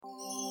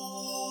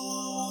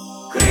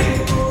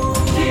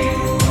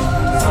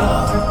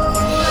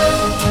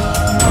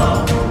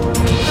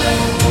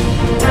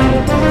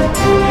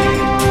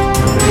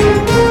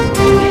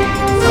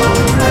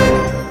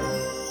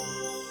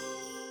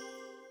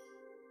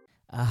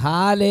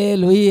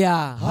Hallelujah,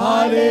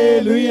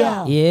 hallelujah.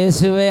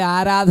 യേശുവേ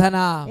ആരാധന,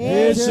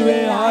 യേശുവേ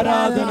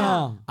ആരാധന.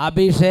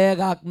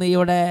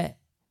 അഭിഷേകാഗ്നിയുടെ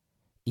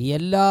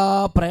എല്ലാ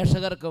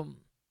പ്രേക്ഷകർക്കും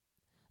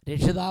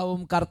രക്ഷിതാവും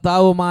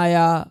കർത്താവുമായ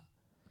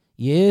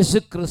യേശു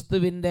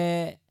ക്രിസ്തുവിൻ്റെ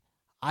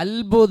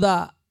അത്ഭുത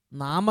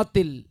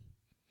നാമത്തിൽ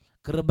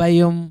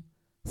കൃപയും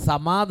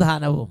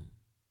സമാധാനവും.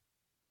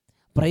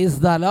 Price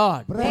the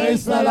Lord,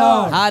 praise the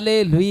Lord.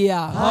 Hallelujah,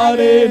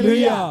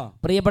 hallelujah.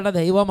 പ്രിയപ്പെട്ട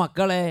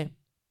ദൈവമക്കളെ,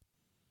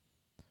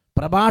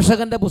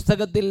 പ്രഭാഷകന്റെ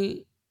പുസ്തകത്തിൽ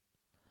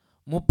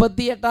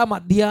 38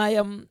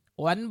 അധ്യായം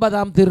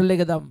 9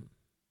 തിരുലിഖിതം,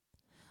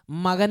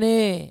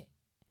 മകനെ,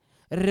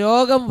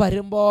 രോഗം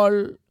വരുമ്പോൾ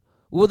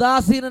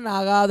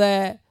ഉദാസീനനാകാതെ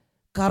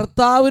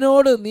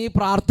കർത്താവിനോട് നീ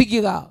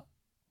പ്രാർത്ഥിക്കുക,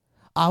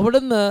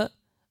 അവിടുന്ന്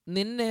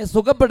നിന്നെ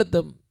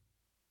സുഖപ്പെടുത്തും.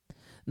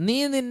 നീ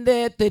നിന്റെ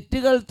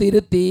തെറ്റുകൾ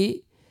തിരുത്തി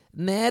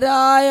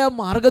നേരായ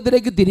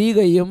മാർഗത്തിലേക്ക്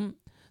തിരിയുകയും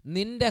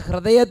നിന്റെ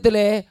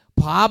ഹൃദയത്തിലെ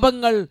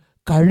പാപങ്ങൾ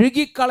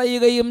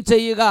കഴുകിക്കളയുകയും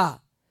ചെയ്യുക.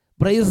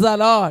 Praise the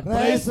Lord,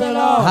 praise the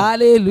Lord.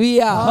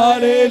 Hallelujah,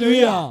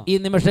 hallelujah. ഈ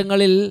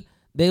നിമിഷങ്ങളിൽ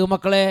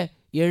ദൈവമക്കളെ,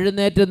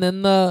 എഴുന്നേറ്റ്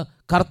നിന്ന്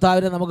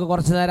കർത്താവിനെ നമുക്ക്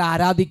കുറച്ചു നേരം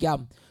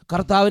ആരാധിക്കാം.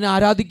 കർത്താവിനെ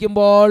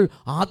ആരാധിക്കുമ്പോൾ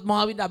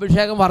ആത്മാവിൻ്റെ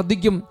അഭിഷേകം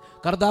വർദ്ധിക്കും.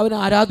 കർത്താവിനെ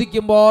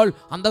ആരാധിക്കുമ്പോൾ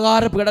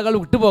അന്ധകാര പീഡകൾ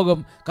വിട്ടുപോകും.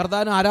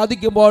 കർത്താവിനെ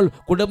ആരാധിക്കുമ്പോൾ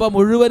കുടുംബം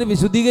മുഴുവനും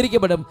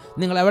വിശുദ്ധീകരിക്കപ്പെടും.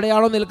 നിങ്ങൾ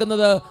എവിടെയാണോ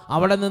നിൽക്കുന്നത്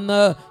അവിടെ നിന്ന്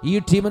ഈ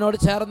ടീമിനോട്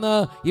ചേർന്ന്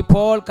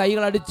ഇപ്പോൾ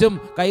കൈകളടിച്ചും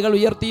കൈകൾ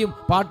ഉയർത്തിയും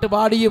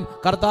പാട്ടുപാടിയും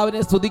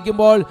കർത്താവിനെ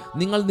സ്തുതിക്കുമ്പോൾ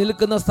നിങ്ങൾ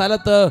നിൽക്കുന്ന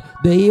സ്ഥലത്ത്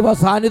ദൈവ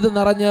സാന്നിധ്യം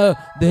നിറഞ്ഞ്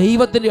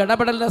ദൈവത്തിൻ്റെ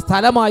ഇടപെടലിൻ്റെ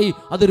സ്ഥലമായി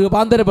അത്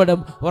രൂപാന്തരപ്പെടും.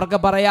 ഉറക്കെ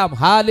പറയാം,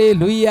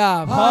 ഹല്ലേലൂയ,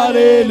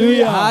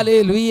 ഹല്ലേലൂയ,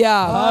 ഹല്ലേലൂയ,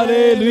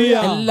 ഹല്ലേലൂയ.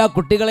 എല്ലാ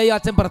കുട്ടികളെയും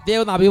അച്ഛൻ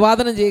പ്രത്യേകം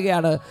അഭിവാദനം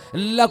ചെയ്യുകയാണ്.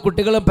 എല്ലാ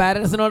കുട്ടികളും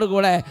പാരൻസിനോട്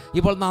കൂടെ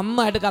ഇപ്പോൾ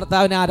നന്നായിട്ട്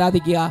കർത്താവിനെ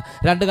ആരാധിക്കുക.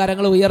 2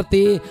 കരങ്ങൾ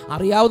ഉയർത്തി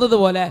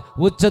അറിയാവുന്നതുപോലെ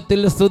ഉച്ചത്തിൽ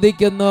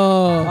സ്തുതിക്കുന്നു.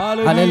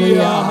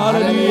 Hallelujah,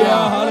 hallelujah,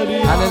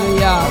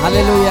 hallelujah,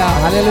 hallelujah,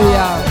 hallelujah.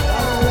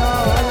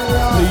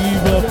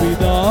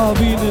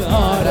 ദൈവപിതാവിന്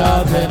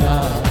ആരാധന,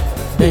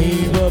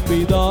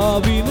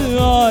 ദൈവപിതാവിന്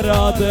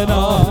ആരാധന,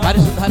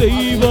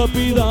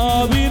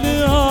 ദൈവപിതാവിന്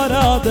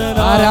ആരാധന,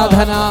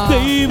 ആരാധന,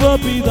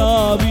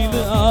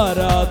 ദൈവപിതാവിന്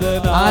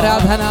ആരാധന,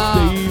 ആരാധന,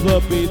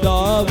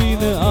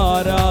 ദൈവപിതാവിന്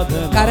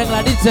ആരാധന.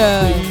 കരങ്ങളടിച്ച്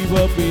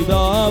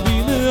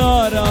ദൈവപിതാവിന്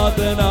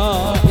ആരാധന,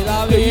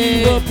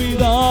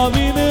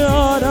 ദൈവപിതാവിന്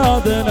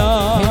ആരാധന,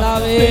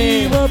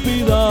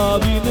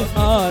 ദൈവപിതാവിന്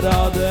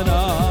ആരാധന.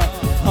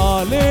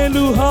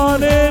 ഹല്ലേലു,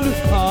 ഹല്ലേലു,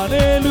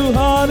 ഹല്ലേലു,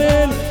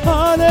 ഹല്ലേലു,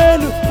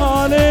 ഹല്ലേലു,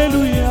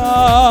 ഹല്ലേലൂയ.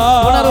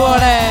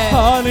 ഉണർവോടെ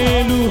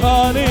ഹല്ലേലു,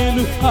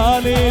 ഹല്ലേലു,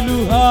 ഹല്ലേലു,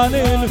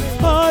 ഹല്ലേലു,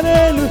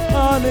 ഹല്ലേലു,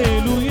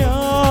 ഹല്ലേലൂയ.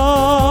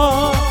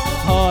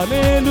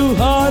 ഹല്ലേലു,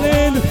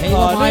 ഹല്ലേലു,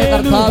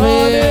 ഹല്ലേലു,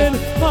 ഹല്ലേലു,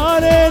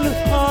 ഹല്ലേലു,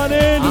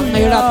 ഹല്ലേലൂയ.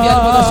 അങ്ങയുടെ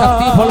അത്ഭുത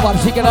ശക്തി ഇപ്പോൾ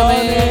വർഷിക്കണമേ.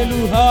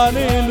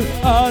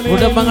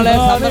 കുടുംബങ്ങളെ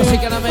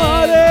സന്ദർശിക്കണമേ.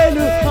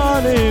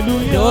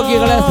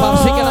 രോഗികളെ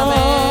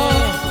സ്പർശിക്കണമേ.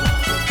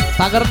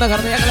 തകർന്ന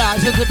ഹൃദയങ്ങളെ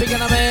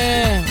ആശ്വസിപ്പിക്കണമേ.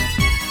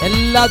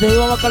 എല്ലാ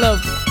ദൈവമക്കളും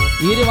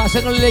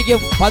ഇരുവശങ്ങളിലേക്ക്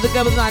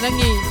പതുക്കെ വന്ന്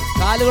അനങ്ങി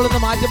കാലുകളൊന്ന്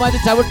മാറ്റി മാറ്റി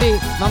ചവിട്ടി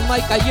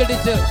നന്നായി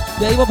കൈയടിച്ച്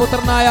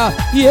ദൈവപുത്രനായ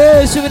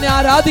യേശുവിനെ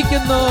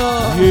ആരാധിക്കുന്നു.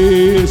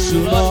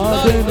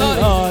 യേശുനാഥന്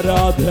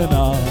ആരാധന,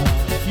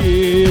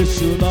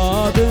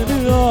 യേശുനാഥന്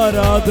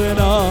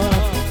ആരാധന,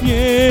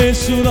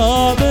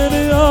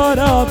 യേശുനാഥന്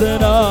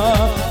ആരാധന,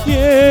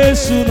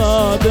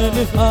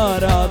 യേശുനാഥന്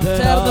ആരാധന.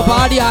 ചേർന്ന്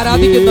പാടി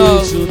ആരാധിക്കുന്നു.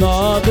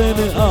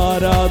 യേശുനാഥന്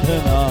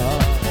ആരാധന,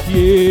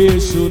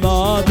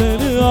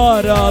 യേശുനാഥന്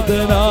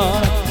ആരാധന,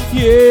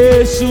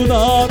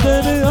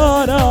 യേശുനാഥന്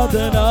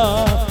ആരാധന,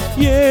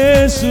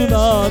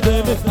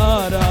 യേശുനാഥന്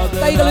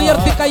ആരാധന. കൈകൾ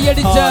ഉയർത്തി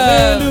കൈയടിച്ച്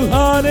ഹല്ലേലു,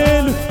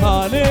 ഹല്ലേലു,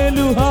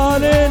 ഹല്ലേലു,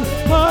 ഹല്ലേലു,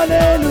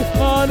 ഹല്ലേലു,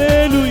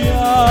 ഹല്ലേലൂയ.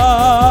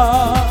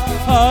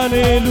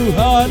 ഹല്ലേലു,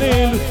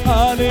 ഹല്ലേലു,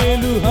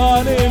 ഹല്ലേലു,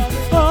 ഹല്ലേലു,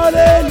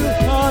 ഹല്ലേലു,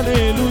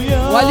 ഹല്ലേലൂയ.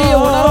 വലിയ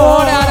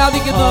ഉണർവോടെ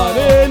ആരാധിക്കുന്നു.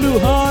 ഹല്ലേലു,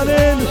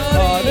 ഹല്ലേലു,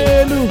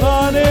 ഹല്ലേലു,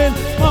 ഹല്ലേലു,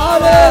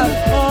 ഹല്ലേലു,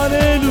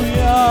 ഹല്ലേലൂയ.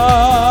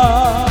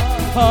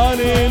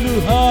 ഹല്ലേലു,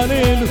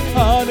 ഹല്ലേലു,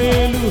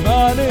 ഹല്ലേലു,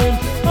 ഹല്ലേലു,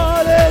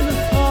 ഹല്ലേലു,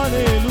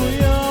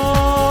 ഹല്ലേലൂയ.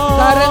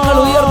 കരങ്ങൾ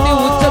ഉയർത്തി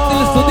ഉച്ചത്തിൽ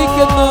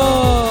സ്തുതിക്കുന്നു.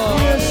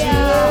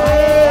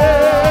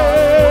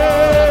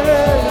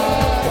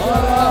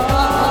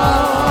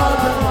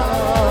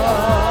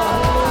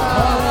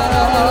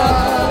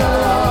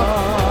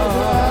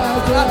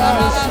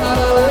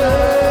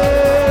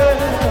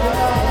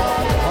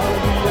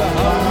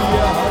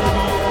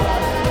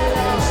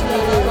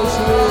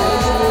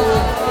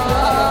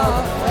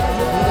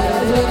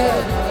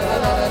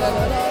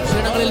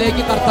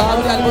 ക്ഷീണങ്ങളിലേക്ക്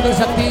കർത്താവിന്റെ അത്ഭുത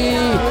ശക്തി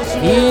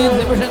ഈ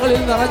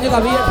നിമിഷങ്ങളിൽ നിറഞ്ഞു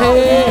കവിയട്ടെ.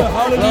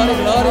 Glory,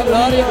 glory,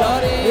 glory,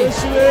 glory.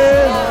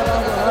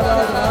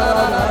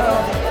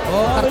 ഓ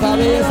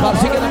കർത്താവേ,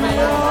 സ്പർശിക്കണമേ.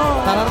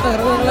 തളർന്ന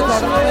ഹൃദയങ്ങളെ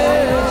തൊടണമേ.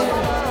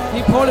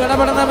 ഇപ്പോൾ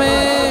ഇടപെടണമേ.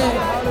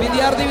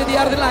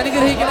 വിദ്യാർത്ഥികളെ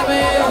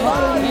അനുഗ്രഹിക്കണമേ.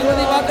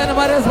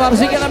 യുവതിവാക്കന്മാരെ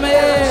സ്പർശിക്കണമേ.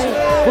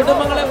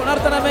 കുടുംബങ്ങളെ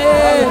ഉണർത്തണമേ.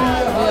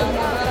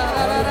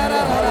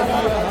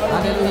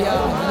 Hallelujah,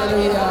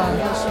 hallelujah,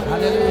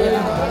 hallelujah,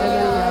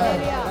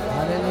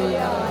 hallelujah,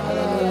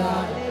 hallelujah,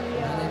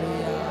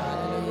 hallelujah,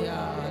 hallelujah,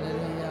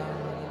 hallelujah.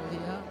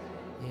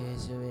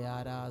 യേശുവേ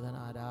ആരാധന,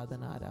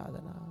 ആരാധന,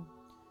 ആരാധന.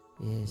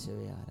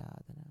 യേശുവേ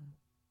ആരാധന.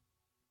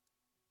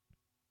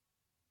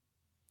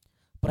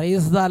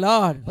 Praise the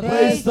Lord.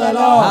 Praise the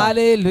Lord.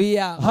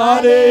 Hallelujah.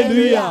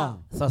 Hallelujah.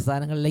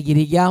 സംസ്ഥാനങ്ങളിലേക്ക്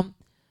ഇരിക്കാം.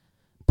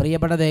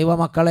 പ്രിയപ്പെട്ട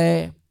ദൈവമക്കളെ,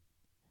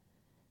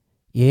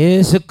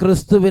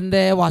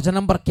 യേശുക്രിസ്തുവിൻ്റെ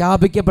വചനം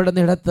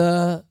പ്രഖ്യാപിക്കപ്പെടുന്നിടത്ത്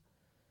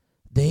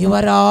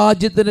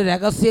ദൈവരാജ്യത്തിൻ്റെ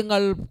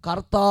രഹസ്യങ്ങൾ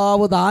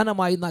കർത്താവ്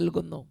ദാനമായി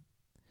നൽകുന്നു.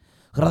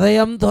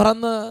 ഹൃദയം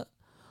തുറന്ന്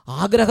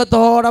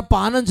ആഗ്രഹത്തോടെ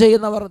പാനം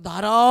ചെയ്യുന്നവർ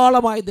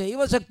ധാരാളമായി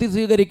ദൈവശക്തി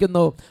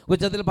സ്വീകരിക്കുന്നു.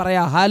 ഉച്ചത്തിൽ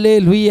പറയാ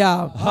ഹല്ലേലൂയ,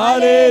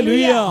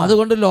 ഹല്ലേലൂയ.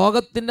 അതുകൊണ്ട്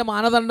ലോകത്തിൻ്റെ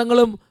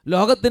മാനദണ്ഡങ്ങളും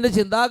ലോകത്തിൻ്റെ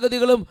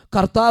ചിന്താഗതികളും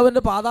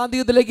കർത്താവിൻ്റെ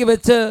പാദാന്ത്യത്തിലേക്ക്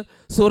വെച്ച്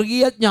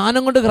സ്വർഗീയ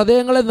ജ്ഞാനം കൊണ്ട്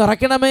ഹൃദയങ്ങളെ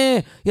നിറയ്ക്കണമേ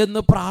എന്ന്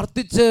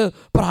പ്രാർത്ഥിച്ച്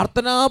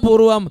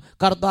പ്രാർത്ഥനാപൂർവം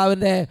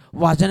കർത്താവിൻ്റെ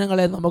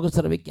വചനങ്ങളെ നമുക്ക്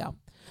ശ്രവിക്കാം.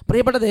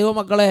 പ്രിയപ്പെട്ട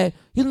ദൈവമക്കളെ,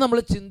 ഇന്ന് നമ്മൾ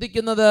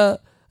ചിന്തിക്കുന്നത്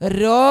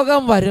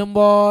രോഗം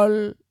വരുമ്പോൾ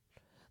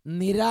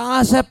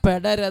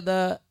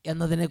നിരാശപ്പെടരുത്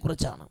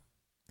എന്നതിനെക്കുറിച്ചാണ്.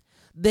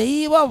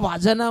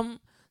 ദൈവവചനം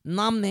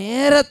നാം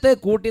നേരത്തെ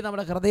കൂട്ടി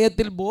നമ്മുടെ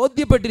ഹൃദയത്തിൽ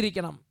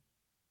ബോധ്യപ്പെട്ടിരിക്കണം.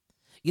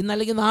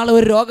 ഇന്നല്ലെങ്കിൽ നാളെ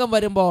ഒരു രോഗം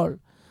വരുമ്പോൾ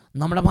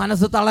നമ്മുടെ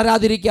മനസ്സ്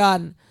തളരാതിരിക്കാൻ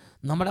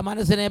നമ്മുടെ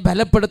മനസ്സിനെ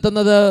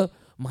ബലപ്പെടുത്തുന്നത്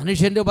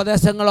മനുഷ്യൻ്റെ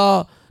ഉപദേശങ്ങളോ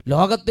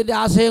ലോകത്തിൻ്റെ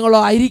ആശയങ്ങളോ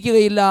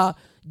ആയിരിക്കുകയില്ല,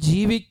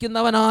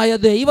 ജീവിക്കുന്നവനായ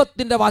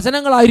ദൈവത്തിൻ്റെ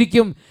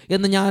വചനങ്ങളായിരിക്കും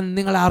എന്ന് ഞാൻ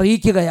നിങ്ങളെ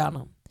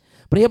അറിയിക്കുകയാണ്.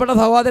 പ്രിയപ്പെട്ട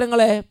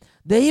സഹോദരങ്ങളെ,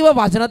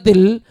 ദൈവവചനത്തിൽ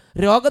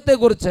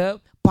രോഗത്തെക്കുറിച്ച്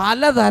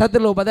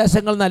പലതരത്തിലുള്ള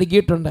ഉപദേശങ്ങൾ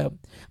നൽകിയിട്ടുണ്ട്.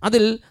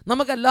 അതിൽ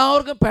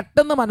നമുക്കെല്ലാവർക്കും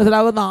പെട്ടെന്ന്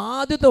മനസ്സിലാകുന്ന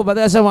ആദ്യത്തെ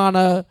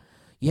ഉപദേശമാണ്,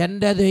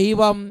 എൻ്റെ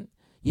ദൈവം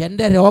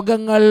എൻ്റെ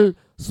രോഗങ്ങൾ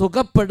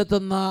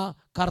സുഖപ്പെടുത്തുന്ന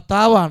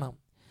കർത്താവാണ്.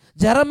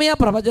 ജെറമ്യ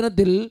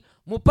പ്രവചനത്തിൽ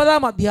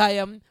 30-ാം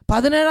അധ്യായം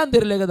 17-ാം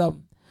തിരുലിഖിതം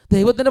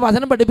ദൈവത്തിൻ്റെ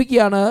വചനം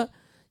പഠിപ്പിക്കുകയാണ്,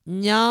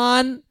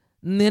 ഞാൻ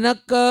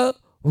നിനക്ക്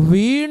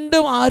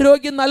വീണ്ടും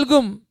ആരോഗ്യം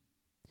നൽകും,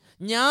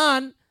 ഞാൻ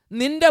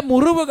നിന്റെ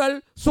മുറിവുകൾ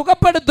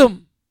സുഖപ്പെടുത്തും.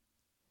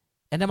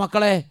 എൻ്റെ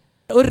മക്കളെ,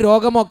 ഒരു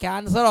രോഗമോ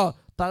ക്യാൻസറോ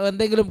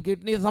എന്തെങ്കിലും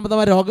കിഡ്നി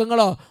സംബന്ധമായ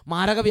രോഗങ്ങളോ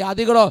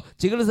മാരകവ്യാധികളോ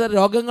ചികിത്സ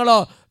രോഗങ്ങളോ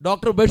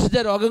ഡോക്ടർ ഉപേക്ഷിച്ച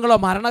രോഗങ്ങളോ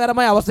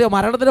മരണകരമായ അവസ്ഥയോ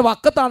മരണത്തിൻ്റെ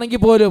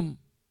വക്കത്താണെങ്കിൽ പോലും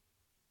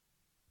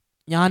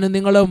ഞാനും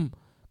നിങ്ങളും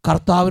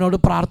കർത്താവിനോട്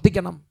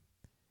പ്രാർത്ഥിക്കണം.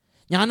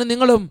 ഞാനും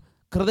നിങ്ങളും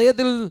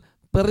ഹൃദയത്തിൽ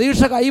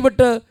പ്രതീക്ഷ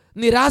കൈവിട്ട്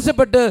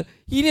നിരാശപ്പെട്ട്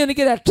ഇനി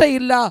എനിക്ക്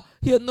രക്ഷയില്ല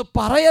എന്ന്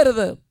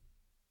പറയരുത്.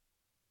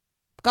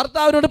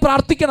 കർത്താവിനോട്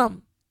പ്രാർത്ഥിക്കണം.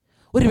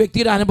 ഒരു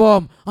വ്യക്തിയുടെ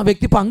അനുഭവം ആ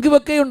വ്യക്തി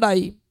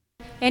പങ്കുവെക്കുകയുണ്ടായി.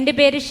 എൻ്റെ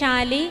പേര്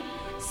ഷാലി,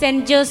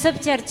 സെൻറ്റ്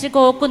ജോസഫ് ചർച്ച്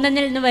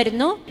കോക്കുന്നതിൽ നിന്ന്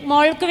വരുന്നു.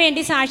 മോൾക്ക്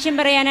വേണ്ടി സാക്ഷ്യം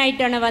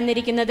പറയാനായിട്ടാണ്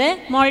വന്നിരിക്കുന്നത്.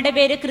 മോളുടെ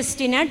പേര്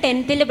ക്രിസ്റ്റിന,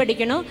 10th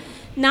പഠിക്കണു.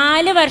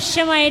 4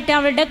 വർഷമായിട്ട്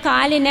അവളുടെ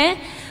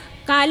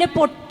കാല്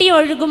പൊട്ടി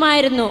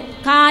ഒഴുകുമായിരുന്നു.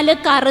 കാല്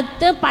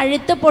കറുത്ത്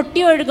പഴുത്ത്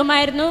പൊട്ടി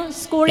ഒഴുകുമായിരുന്നു.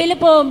 സ്കൂളിൽ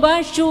പോകുമ്പോൾ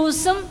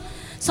ഷൂസും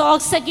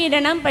സോക്സൊക്കെ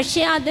ഇടണം,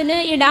 പക്ഷേ അതിന്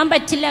ഇടാൻ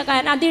പറ്റില്ല.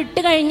 കാരണം അത്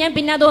ഇട്ട് കഴിഞ്ഞാൽ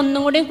പിന്നെ അത്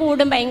ഒന്നും കൂടി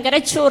കൂടും, ഭയങ്കര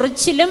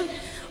ചൊറിച്ചിലും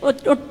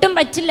ഒട്ടും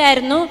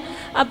പറ്റില്ലായിരുന്നു.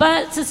 അപ്പോൾ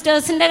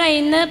സിസ്റ്റേഴ്സിൻ്റെ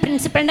കയ്യിൽ നിന്ന്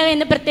പ്രിൻസിപ്പളിൻ്റെ കയ്യിൽ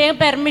നിന്ന് പ്രത്യേക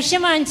പെർമിഷൻ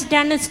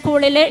വാങ്ങിച്ചിട്ടാണ്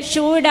സ്കൂളിൽ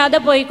ഷൂ ഇടാതെ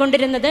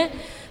പോയിക്കൊണ്ടിരുന്നത്.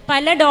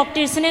 പല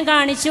ഡോക്ടേഴ്സിനെ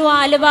കാണിച്ചു.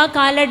 ആലുവ,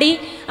 കാലടി,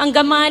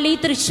 അങ്കമാലി,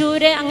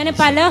 തൃശ്ശൂർ, അങ്ങനെ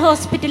പല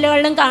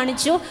ഹോസ്പിറ്റലുകളിലും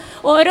കാണിച്ചു.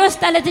 ഓരോ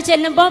സ്ഥലത്ത്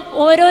ചെല്ലുമ്പോൾ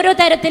ഓരോരോ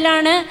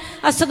തരത്തിലാണ്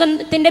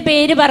അസുഖത്തിൻ്റെ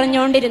പേര്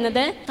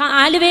പറഞ്ഞുകൊണ്ടിരുന്നത്.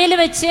 ആലുവയിൽ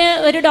വെച്ച്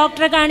ഒരു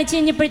ഡോക്ടറെ കാണിച്ച്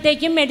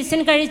കഴിഞ്ഞപ്പോഴത്തേക്കും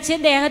മെഡിസിൻ കഴിച്ച്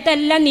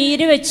ദേഹത്തെല്ലാം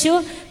നീര് വെച്ചു,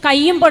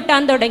 കയ്യും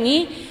പൊട്ടാൻ തുടങ്ങി.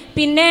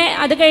 പിന്നെ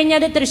അത്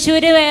കഴിഞ്ഞത്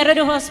തൃശ്ശൂർ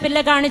വേറൊരു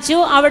ഹോസ്പിറ്റലിൽ കാണിച്ചു.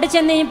 അവിടെ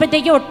ചെന്ന്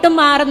കഴിഞ്ഞപ്പോഴത്തേക്കും ഒട്ടും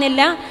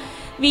മാറുന്നില്ല.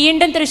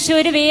 വീണ്ടും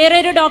തൃശ്ശൂർ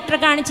വേറൊരു ഡോക്ടറെ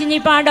കാണിച്ചു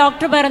കഴിഞ്ഞപ്പോൾ ആ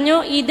ഡോക്ടർ പറഞ്ഞു,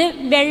 ഇത്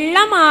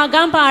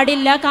വെള്ളമാകാൻ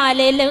പാടില്ല,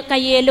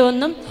 കയ്യിലും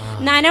ഒന്നും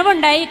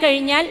നനവുണ്ടായി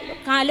കഴിഞ്ഞാൽ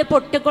കാല്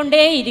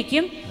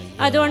പൊട്ടിക്കൊണ്ടേയിരിക്കും,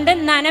 അതുകൊണ്ട്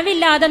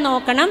നനവില്ലാതെ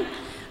നോക്കണം.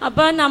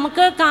 അപ്പോൾ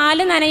നമുക്ക്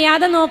കാല്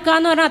നനയാതെ നോക്കുക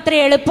എന്ന് പറഞ്ഞാൽ അത്ര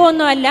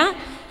എളുപ്പമൊന്നുമല്ല.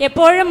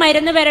 എപ്പോഴും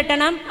മരുന്ന്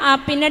പുരട്ടണം.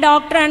 പിന്നെ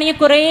ഡോക്ടറാണെങ്കിൽ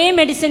കുറേ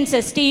മെഡിസിൻസ്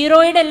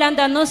സ്റ്റീറോയിഡ് എല്ലാം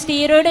തന്നു.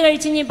 സ്റ്റീറോയിഡ്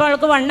കഴിച്ച് കഴിഞ്ഞപ്പോൾ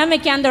അവൾക്ക് വണ്ണം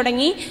വെക്കാൻ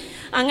തുടങ്ങി.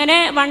 അങ്ങനെ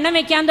വണ്ണം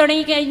വെക്കാൻ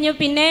തുടങ്ങി കഴിഞ്ഞു.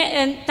 പിന്നെ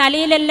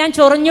തലയിലെല്ലാം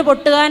ചൊറിഞ്ഞു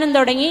പൊട്ടുകാനും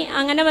തുടങ്ങി.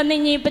 അങ്ങനെ വന്ന്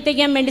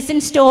കഴിഞ്ഞപ്പോഴത്തേക്ക് മെഡിസിൻ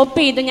സ്റ്റോപ്പ്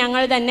ചെയ്തു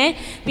ഞങ്ങൾ തന്നെ.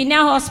 പിന്നെ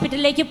ആ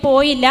ഹോസ്പിറ്റലിലേക്ക്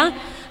പോയില്ല.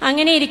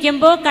 അങ്ങനെ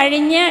ഇരിക്കുമ്പോൾ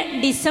കഴിഞ്ഞ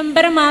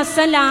ഡിസംബർ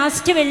മാസം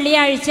ലാസ്റ്റ്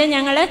വെള്ളിയാഴ്ച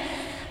ഞങ്ങൾ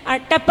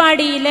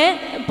അട്ടപ്പാടിയിൽ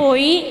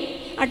പോയി.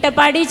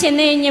 അട്ടപ്പാടി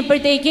ചെന്ന്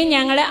കഴിഞ്ഞപ്പോഴത്തേക്കും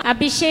ഞങ്ങൾ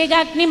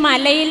അഭിഷേകാഗ്നി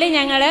മലയിൽ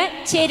ഞങ്ങൾ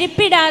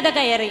ചെരുപ്പിടാതെ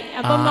കയറി.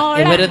 അപ്പം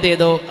ഇവരെന്ത്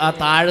ചെയ്തു, ആ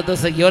താഴത്ത്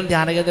സിയോൻ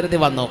ധ്യാനകേന്ദ്രത്തിൽ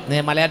വന്നു.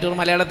 മലയാറ്റൂർ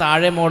മലയുടെ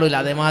താഴെ മോളില്ല,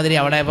 അതേമാതിരി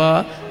അവിടെ ഇപ്പോൾ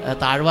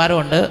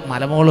താഴ്വാരമുണ്ട്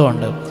മലമോളും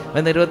ഉണ്ട്.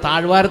 എന്നിട്ട്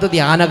താഴ്വാരത്ത്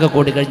ധ്യാനമൊക്കെ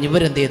കൂടി കഴിഞ്ഞ്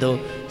ഇവരെന്ത് ചെയ്തു,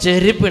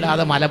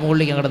 ചെരുപ്പിടാതെ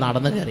മലമുകളിലേക്ക് അങ്ങോട്ട്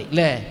നടന്നു കയറി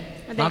അല്ലേ.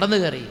 നടന്നു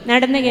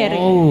കയറി.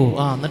 ഓ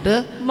എന്നിട്ട്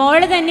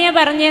മോള് തന്നെയാ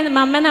പറഞ്ഞ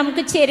മമ്മ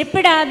നമുക്ക്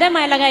ചെരുപ്പിടാതെ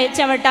മല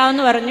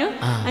ചവിട്ടാവെന്ന് പറഞ്ഞു.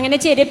 അങ്ങനെ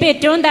ചെരുപ്പ്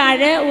ഏറ്റവും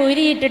താഴെ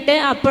ഊരിയിട്ടിട്ട്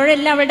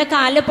അപ്പോഴെല്ലാം അവളുടെ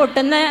കാല്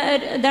പൊട്ടുന്ന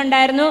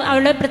ഇതുണ്ടായിരുന്നു.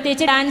 അവള്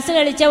പ്രത്യേകിച്ച് ഡാൻസ്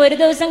കളിച്ച, ഒരു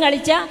ദിവസം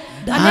കളിച്ച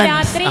അന്ന്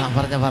രാത്രി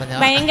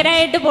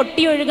ഭയങ്കരമായിട്ട്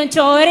പൊട്ടി ഒഴുകും,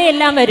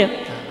 ചോരയെല്ലാം വരും.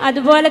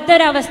 അതുപോലത്തെ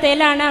ഒരു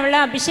അവസ്ഥയിലാണ് അവൾ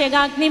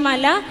അഭിഷേകാഗ്നി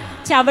മല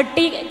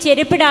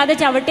ചെരുപ്പിടാതെ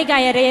ചവിട്ടി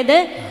കയറിയത്.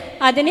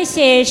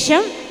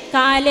 അതിനുശേഷം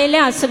കാലിലെ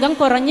അസുഖം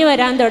കുറഞ്ഞു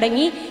വരാൻ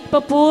തുടങ്ങി. ഇപ്പൊ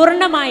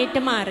പൂർണ്ണമായിട്ട്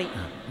മാറി.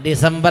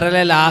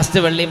 ഡിസംബറിലെ ലാസ്റ്റ്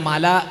വെള്ളി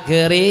മല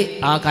കയറി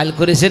ആ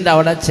കൽക്കുരിശിൻ്റെ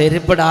അവിടെ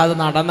ചെരുപ്പിടാതെ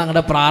നടന്ന്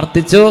അങ്ങോട്ട്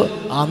പ്രാർത്ഥിച്ചു.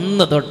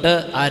 അന്ന് തൊട്ട്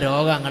ആ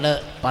രോഗം അങ്ങോട്ട്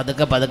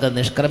പതുക്കെ പതുക്കെ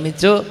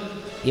നിഷ്ക്രമിച്ചു.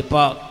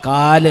 ഇപ്പൊ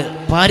കാല്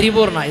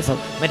പരിപൂർണമായി.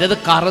 മറ്റേത്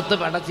കറുത്ത്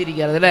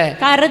പടച്ചിരിക്കരുത് അല്ലേ,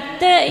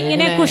 കറുത്ത്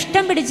ഇങ്ങനെ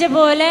കുഷ്ഠം പിടിച്ച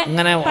പോലെ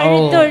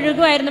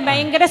പഴുത്തൊഴുകുമായിരുന്നു.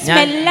 ഭയങ്കര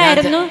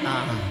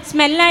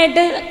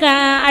സ്മെല്ലായിട്ട്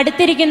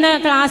അടുത്തിരിക്കുന്ന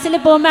ക്ലാസ്സിൽ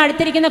പോകുമ്പോൾ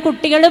അടുത്തിരിക്കുന്ന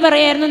കുട്ടികൾ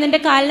പറയായിരുന്നു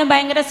നിന്റെ കാലിന്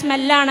ഭയങ്കര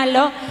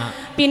സ്മെല്ലാണല്ലോ.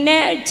 പിന്നെ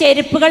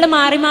ചെരുപ്പുകൾ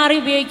മാറി മാറി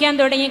ഉപയോഗിക്കാൻ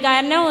തുടങ്ങി.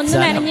 കാരണം ഒന്ന്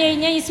നനഞ്ഞു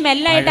കഴിഞ്ഞാൽ ഈ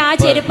സ്മെല്ലായിട്ട് ആ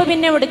ചെരുപ്പ്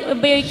പിന്നെ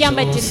ഉപയോഗിക്കാൻ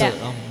പറ്റില്ല.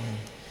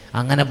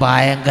 അങ്ങനെ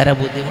ഭയങ്കര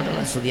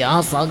ബുദ്ധിമുട്ടുള്ള സ്ഥിതി. ആ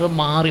സാധനം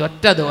മാറി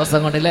ഒറ്റ ദിവസം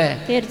കൊണ്ടല്ലേ.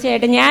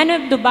 തീർച്ചയായിട്ടും. ഞാൻ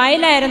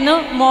ദുബായിലായിരുന്നു.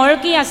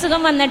 മോൾക്ക് ഈ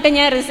അസുഖം വന്നിട്ട്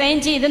ഞാൻ റിസൈൻ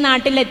ചെയ്ത്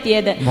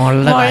നാട്ടിലെത്തിയത്.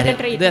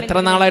 ഇത് എത്ര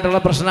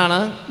നാളായിട്ടുള്ള പ്രശ്നമാണ്?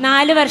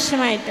 4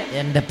 വർഷമായിട്ട്.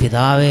 എൻ്റെ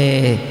പിതാവേ,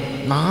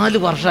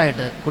 4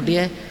 വർഷമായിട്ട്.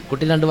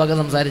 കുട്ടി 2 വാക്ക്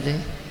സംസാരിച്ചേ.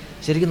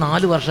 ശരിക്കും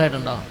 4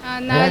 വർഷമായിട്ടുണ്ടോ?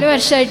 4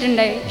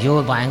 വർഷമായിട്ടുണ്ടായി. അയ്യോ,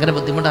 ഭയങ്കര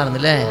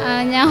ബുദ്ധിമുട്ടായിരുന്നില്ലേ?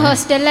 ഞാൻ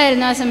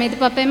ഹോസ്റ്റലിലായിരുന്നു ആ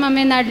സമയത്ത്. പപ്പയും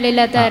അമ്മയും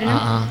നാട്ടിലില്ലാത്തായിരുന്നു.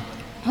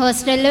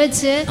 ഹോസ്റ്റലിൽ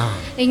വെച്ച്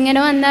ഇങ്ങനെ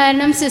വന്ന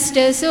കാരണം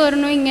സിസ്റ്റേഴ്സ്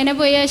പറഞ്ഞു ഇങ്ങനെ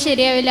പോയാൽ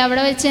ശരിയാവില്ല,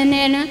 അവിടെ വെച്ച്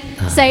തന്നെയാണ്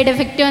സൈഡ്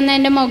എഫക്റ്റ് വന്ന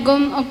എൻ്റെ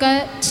മുഖം ഒക്കെ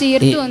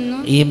ചീർത്ത് വന്നു.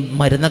 ഈ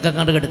മരുന്നൊക്കെ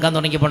കണ്ട് എടുക്കാൻ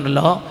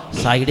തുടങ്ങിയപ്പോണ്ടല്ലോ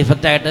സൈഡ്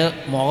എഫക്റ്റ് ആയിട്ട്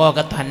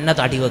മുഖമൊക്കെ തന്നെ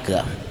തടി വെക്കുക.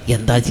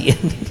 എന്താ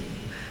ചെയ്യാൻ?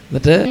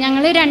 എന്നിട്ട്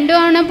ഞങ്ങൾ 2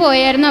 തവണ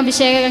പോയായിരുന്നു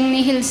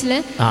അഭിഷേകാഗ്നി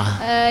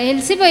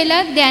ഹിൽസിൽ പോയില്ല,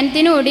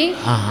 ധ്യാനത്തിന് കൂടി.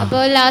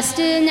 അപ്പോൾ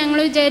ലാസ്റ്റ് ഞങ്ങൾ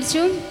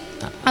വിചാരിച്ചു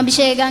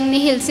അഭിഷേകാഗ്നി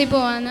ഹിൽസിൽ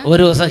പോവാന്ന്.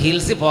 ഒരു ദിവസം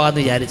ഹിൽസിൽ പോകാന്ന്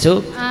വിചാരിച്ചു.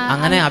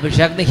 അങ്ങനെ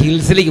അഭിഷേകാഗ്നി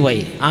ഹിൽസിലേക്ക്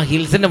പോയി. ആ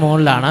ഹിൽസിന്റെ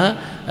മുകളിലാണ്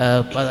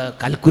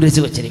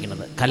കൽക്കുരിശ്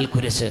വെച്ചിരിക്കുന്നത്.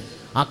 കൽക്കുരിശ്,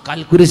 ആ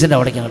കൽക്കുരിശിന്റെ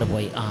അവിടേക്ക് അങ്ങോട്ട്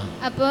പോയി.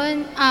 അപ്പോൾ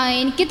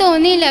എനിക്ക്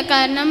തോന്നിയില്ല.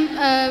 കാരണം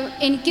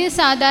എനിക്ക്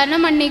സാധാരണ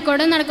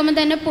മണ്ണിക്കൂടെ നടക്കുമ്പോൾ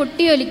തന്നെ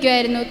പൊട്ടി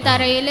ഒലിക്കുമായിരുന്നു.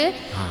 തറയിൽ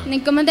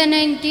നിൽക്കുമ്പോൾ തന്നെ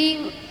എനിക്ക്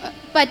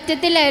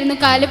പറ്റത്തില്ലായിരുന്നു.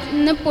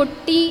 കാലിന്ന്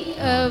പൊട്ടി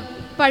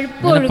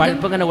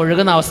പഴുപ്പ് ഇങ്ങനെ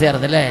ഒഴുകുന്ന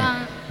അവസ്ഥയായിരുന്നു അല്ലേ?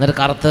 എന്നിട്ട്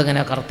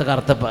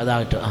കറുത്ത്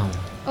ഇതായിട്ട്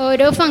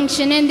ഓരോ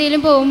ഫംഗ്ഷന്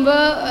എന്തെങ്കിലും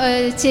പോകുമ്പോൾ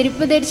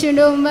ചെരുപ്പ്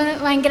ധരിച്ചുകൊണ്ട് പോകുമ്പോൾ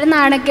ഭയങ്കര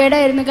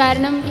നാണക്കേടായിരുന്നു.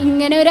 കാരണം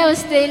ഇങ്ങനെ ഒരു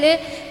അവസ്ഥയിൽ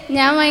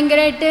ഞാൻ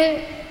ഭയങ്കരമായിട്ട്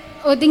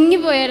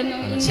ഒതുങ്ങിപ്പോയായിരുന്നു.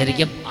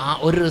 ശരിക്കും ആ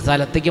ഒരു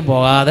സ്ഥലത്തേക്കും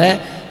പോകാതെ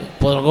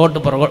പുറകോട്ട്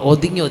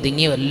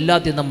ഒതുങ്ങി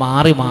എല്ലാത്തിൽ നിന്ന്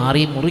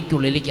മാറി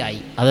മുറിക്കുള്ളിലേക്കായി.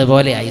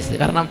 അതുപോലെ ആയി.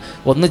 കാരണം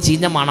ഒന്ന്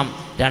ചീഞ്ഞ മണം,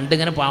 2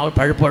 ഇങ്ങനെ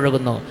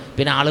പഴുപ്പൊഴുകുന്നു.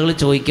 പിന്നെ ആളുകൾ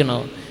ചോദിക്കണു,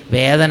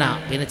 വേദന,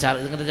 പിന്നെ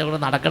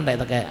ഇതിങ്ങനെ നടക്കണ്ടേ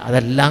ഇതൊക്കെ.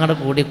 അതെല്ലാം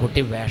കൂടി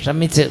കുട്ടി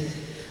വിഷമിച്ച്.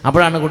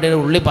 അപ്പോഴാണ് കുട്ടിയുടെ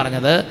ഉള്ളി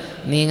പറഞ്ഞത്,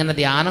 നീ ഇങ്ങനെ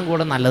ധ്യാനം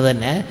കൂടെ നല്ലത്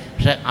തന്നെ,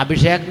 പക്ഷെ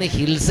അഭിഷേകാഗ്നി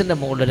ഹിൽസിൻ്റെ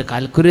മുകളിൽ ഒരു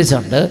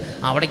കൽക്കുരിശുണ്ട്,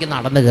 അവിടേക്ക്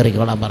നടന്ന്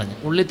കയറിക്കോളാൻ പറഞ്ഞു.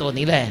 ഉള്ളി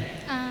തോന്നിയില്ലേ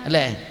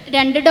അല്ലേ?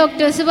 2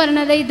 ഡോക്ടേഴ്സ്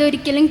പറഞ്ഞത്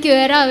ഇതൊരിക്കലും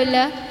ക്യൂർ ആവില്ല,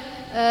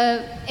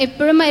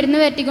 എപ്പോഴും മരുന്ന്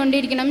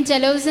പറ്റിക്കൊണ്ടിരിക്കണം.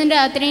 ചില ദിവസം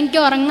രാത്രി എനിക്ക്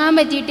ഉറങ്ങാൻ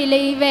പറ്റിയിട്ടില്ല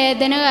ഈ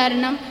വേദന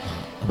കാരണം.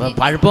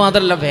 പഴുപ്പ്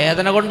മാത്രമല്ല,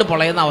 വേദന കൊണ്ട്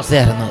പൊളയുന്ന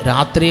അവസ്ഥയായിരുന്നു.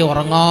 രാത്രി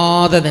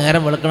ഉറങ്ങാതെ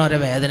നേരം വെളുക്കണവരെ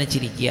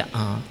വേദനിച്ചിരിക്കുക.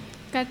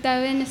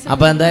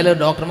 അപ്പോൾ എന്തായാലും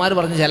ഡോക്ടർമാർ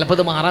പറഞ്ഞു ചിലപ്പോൾ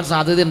ഇത് മാറാൻ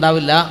സാധ്യത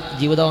ഉണ്ടാവില്ല,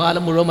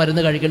 ജീവിതകാലം മുഴുവൻ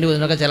മരുന്ന് കഴിക്കേണ്ടി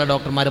വരുന്നൊക്കെ ചില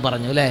ഡോക്ടർമാർ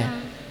പറഞ്ഞു അല്ലേ?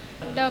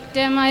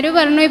 ഡോക്ടർമാർ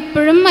പറഞ്ഞു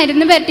എപ്പോഴും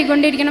മരുന്ന്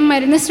പറ്റിക്കൊണ്ടിരിക്കണം,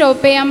 മരുന്ന്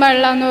സ്റ്റോപ്പ് ചെയ്യാൻ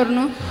പാടില്ല എന്ന്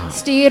പറഞ്ഞു.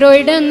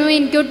 സ്റ്റീറോയിഡ് ഒന്നും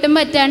എനിക്ക് ഒട്ടും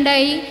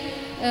പറ്റാണ്ടായി,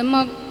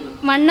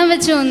 വണ്ണം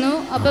വെച്ച് വന്നു.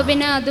 അപ്പോൾ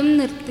പിന്നെ അതും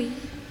നിർത്തി.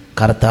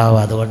 കർത്താവ്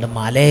അതുകൊണ്ട്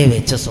മലയെ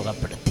വെച്ച്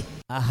സുഖപ്പെടുത്തി.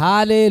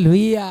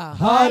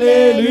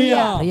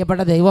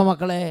 പ്രിയപ്പെട്ട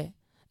ദൈവമക്കളെ,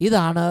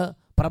 ഇതാണ്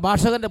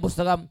പ്രഭാഷകന്റെ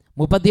പുസ്തകം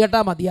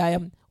 38-ാം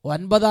അധ്യായം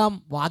 9-ാം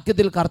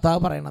വാക്യത്തിൽ കർത്താവ്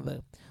പറയണത്.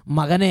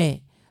 മകനെ,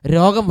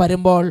 രോഗം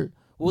വരുമ്പോൾ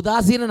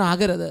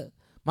ഉദാസീനനാകരുത്.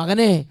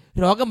 മകനെ,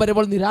 രോഗം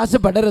വരുമ്പോൾ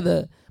നിരാശപ്പെടരുത്.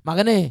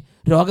 മകനെ,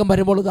 രോഗം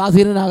വരുമ്പോൾ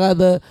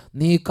ഉദാസീനനാകാതെ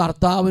നീ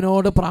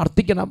കർത്താവിനോട്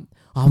പ്രാർത്ഥിക്കണം.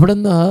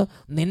 അവിടുന്ന്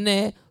നിന്നെ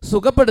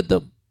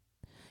സുഖപ്പെടുത്തും.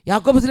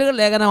 യാക്കോബ് ശ്ലീഹ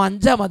ലേഖനം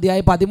 5-ാം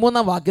അധ്യായം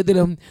 13-ാം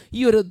വാക്യത്തിലും ഈ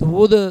ഒരു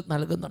ദൂത്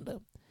നൽകുന്നുണ്ട്.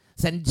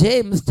 Saint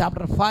James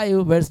chapter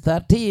 5 verse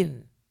 13.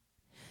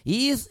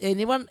 Is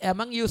anyone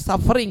among you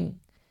suffering,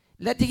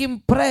 let him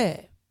pray.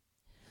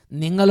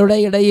 നിങ്ങളുടെ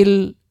ഇടയിൽ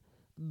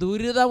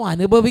ദുരിതം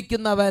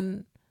അനുഭവിക്കുന്നവൻ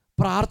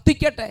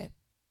പ്രാർത്ഥിക്കട്ടെ,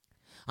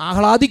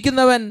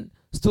 ആഹ്ലാദിക്കുന്നവൻ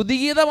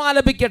സ്തുതിഗീതം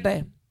ആലപിക്കട്ടെ.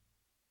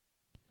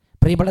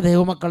 പ്രിയപ്പെട്ട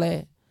ദൈവമക്കളെ,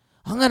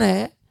 അങ്ങനെ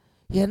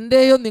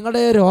എൻ്റെയോ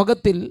നിങ്ങളുടെയോ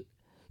രോഗത്തിൽ,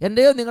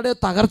 എൻ്റെയോ നിങ്ങളുടെയോ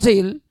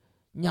തകർച്ചയിൽ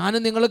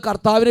ഞാനും നിങ്ങൾ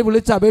കർത്താവിനെ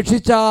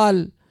വിളിച്ചപേക്ഷിച്ചാൽ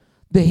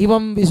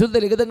ദൈവം വിശുദ്ധ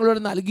ലിഖിതങ്ങളോട്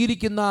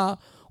നൽകിയിരിക്കുന്ന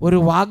ഒരു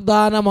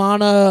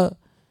വാഗ്ദാനമാണ്.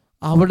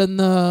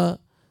 അവിടുന്ന്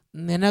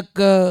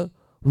നിനക്ക്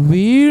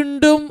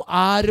വീണ്ടും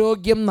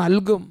ആരോഗ്യം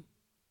നൽകും.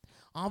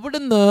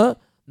 അവിടുന്ന്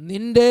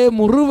നിൻ്റെ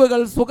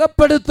മുറിവുകൾ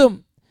സുഖപ്പെടുത്തും.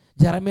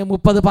 ജെറമ്യ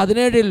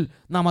 30:17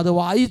 നാം അത്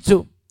വായിച്ചു.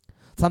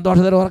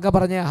 സന്തോഷത്തോടെ ഉറക്കെ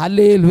പറഞ്ഞ്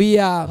ഹല്ലേലൂയ.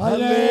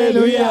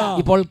 ഹല്ലേലൂയ.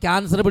 ഇപ്പോൾ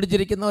ക്യാൻസർ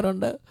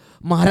പിടിച്ചിരിക്കുന്നവരുണ്ട്,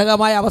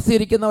 മാരകമായ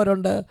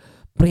അവസ്ഥയിരിക്കുന്നവരുണ്ട്.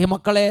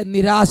 പ്രിയമക്കളെ,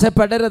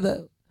 നിരാശപ്പെടരുത്,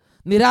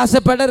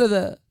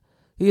 നിരാശപ്പെടരുത്.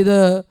 ഇത്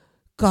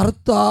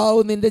കർത്താവ്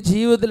നിൻ്റെ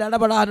ജീവിതത്തിൽ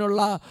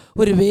ഇടപെടാനുള്ള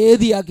ഒരു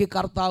വേദിയാക്കി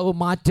കർത്താവ്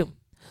മാറ്റും.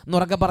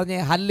 എന്നുറക്കെ പറഞ്ഞേ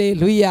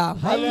ഹല്ലേലൂയ.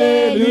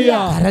 ഹല്ലേലൂയ.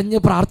 കരഞ്ഞ്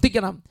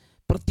പ്രാർത്ഥിക്കണം,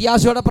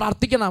 പ്രത്യാശയോടെ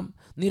പ്രാർത്ഥിക്കണം,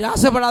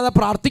 നിരാശപ്പെടാതെ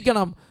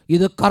പ്രാർത്ഥിക്കണം.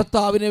 ഇത്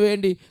കർത്താവിന്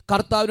വേണ്ടി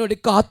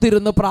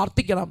കാത്തിരുന്ന്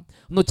പ്രാർത്ഥിക്കണം.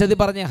 എന്ന് ഉച്ചത്തിൽ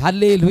പറഞ്ഞേ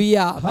ഹല്ലേലൂയ.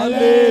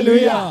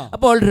 ഹല്ലേലൂയ.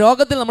 അപ്പോൾ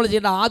രോഗത്തിൽ നമ്മൾ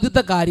ചെയ്യേണ്ട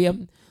ആദ്യത്തെ കാര്യം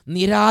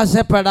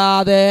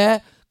നിരാശപ്പെടാതെ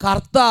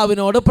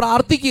കർത്താവിനോട്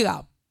പ്രാർത്ഥിക്കുക.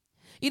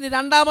 ഇനി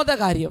രണ്ടാമത്തെ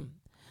കാര്യം,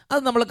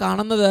 അത് നമ്മൾ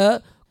കാണുന്നത്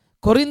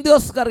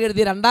കൊറിന്ത്യോസ്കാർ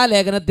എഴുതിയ 2-ാം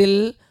ലേഖനത്തിൽ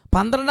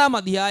 12-ാം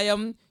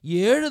അധ്യായം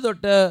 7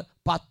 തൊട്ട്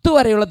 10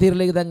 വരെയുള്ള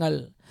തിരുലിഖിതങ്ങൾ.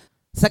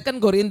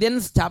 2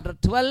 Corinthians chapter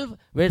 12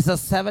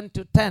 verses 7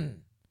 to 10.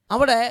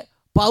 അവിടെ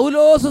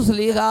പൗലോസ്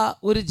ശ്ലീഹ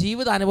ഒരു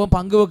ജീവിതാനുഭവം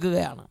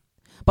പങ്കുവെക്കുകയാണ്.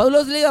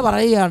 പൗലോസ് ശ്ലീഹ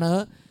പറയുകയാണ്,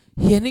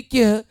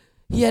 എനിക്ക്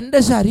എൻ്റെ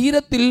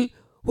ശരീരത്തിൽ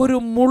ഒരു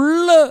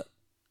മുള്ള്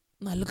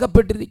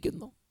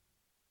നൽകപ്പെട്ടിരിക്കുന്നു.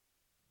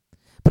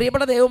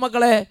 പ്രിയപ്പെട്ട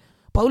ദൈവമക്കളെ,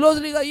 പൗലോസ്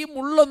ശ്ലീഹ ഈ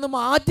മുള്ളൊന്ന്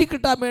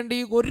മാറ്റിക്കിട്ടാൻ വേണ്ടി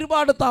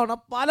ഒരുപാട് തവണ,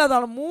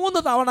 പലതവണ,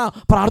 3 തവണ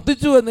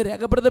പ്രാർത്ഥിച്ചു എന്ന്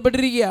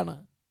രേഖപ്പെടുത്തപ്പെട്ടിരിക്കുകയാണ്.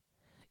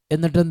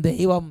 എന്നിട്ടും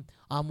ദൈവം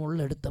ആ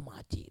മുള്ളെടുത്ത്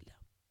മാറ്റിയില്ല.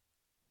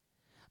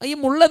 ഈ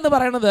മുള്ളെന്ന്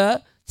പറയുന്നത്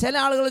ചില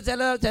ആളുകൾ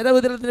ചില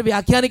വിധത്തിൽ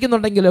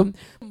വ്യാഖ്യാനിക്കുന്നുണ്ടെങ്കിലും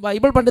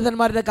ബൈബിൾ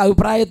പണ്ഡിതന്മാരുടെ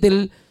അഭിപ്രായത്തിൽ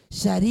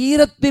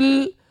ശരീരത്തിൽ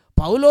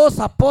പൗലോസ്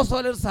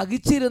അപ്പോസ്തലൻ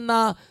സഹിച്ചിരുന്ന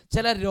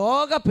ചില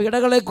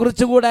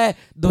രോഗപീഠകളെക്കുറിച്ചുകൂടെ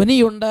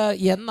ധ്വനിയുണ്ട്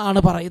എന്നാണ്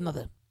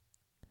പറയുന്നത്.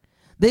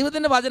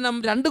 ദൈവത്തിൻ്റെ വചനം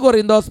 2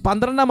 കൊറിന്തോസ്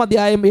 12-ാം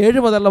അധ്യായം 7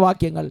 മുതലുള്ള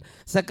വാക്യങ്ങൾ.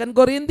 2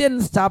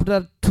 Corinthians chapter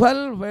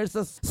 12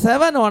 verses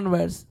 7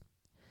 onwards.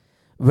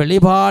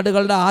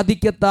 വെളിപാടുകളുടെ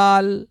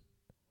ആധിക്യത്താൽ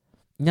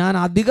ഞാൻ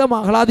അധികം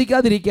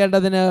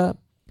ആഹ്ലാദിക്കാതിരിക്കേണ്ടതിന്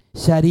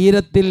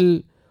ശരീരത്തിൽ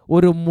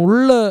ഒരു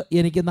മുള്ള്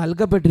എനിക്ക്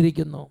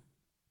നൽകപ്പെട്ടിരിക്കുന്നു.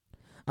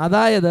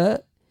 അതായത്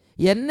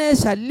എന്നെ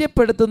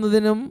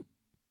ശല്യപ്പെടുത്തുന്നതിനും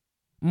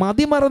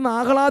മതിമറന്ന്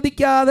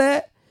ആഹ്ലാദിക്കാതെ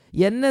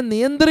എന്നെ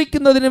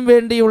നിയന്ത്രിക്കുന്നതിനും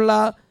വേണ്ടിയുള്ള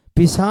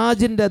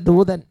പിശാചിൻ്റെ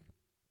ദൂതൻ.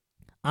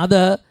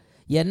 അത്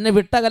എന്നെ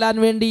വിട്ടകലാൻ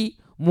വേണ്ടി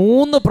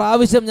 3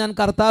 പ്രാവശ്യം ഞാൻ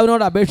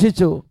കർത്താവിനോട്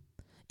അപേക്ഷിച്ചു.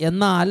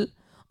 എന്നാൽ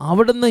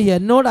അവിടുന്ന്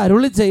എന്നോട്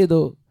അരുളി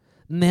ചെയ്തു,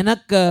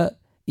 നിനക്ക്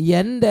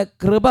എൻ്റെ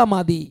കൃപ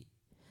മതി.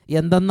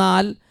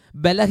 എന്തെന്നാൽ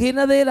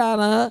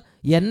ബലഹീനതയിലാണ്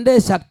എൻ്റെ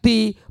ശക്തി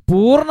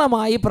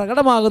പൂർണ്ണമായി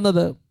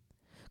പ്രകടമാകുന്നത്.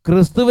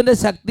 ക്രിസ്തുവിൻ്റെ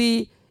ശക്തി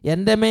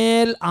എൻ്റെ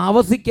മേൽ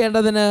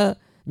ആവസിക്കേണ്ടതിന്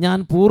ഞാൻ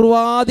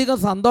പൂർവാധികം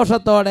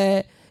സന്തോഷത്തോടെ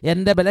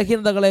എൻ്റെ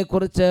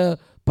ബലഹീനതകളെക്കുറിച്ച്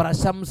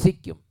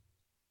പ്രശംസിക്കും.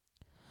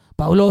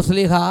 പൗലോസ്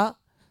ശ്ലീഹ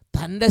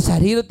തൻ്റെ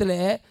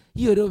ശരീരത്തിലെ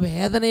ഈ ഒരു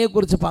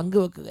വേദനയെക്കുറിച്ച്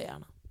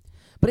പങ്കുവെക്കുകയാണ്.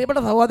 പ്രിയപ്പെട്ട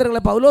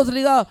സഹോദരങ്ങളെ, പൗലോസ്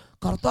ശ്ലീഹ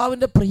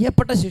കർത്താവിൻ്റെ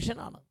പ്രിയപ്പെട്ട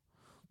ശിഷ്യനാണ്,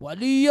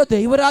 വലിയ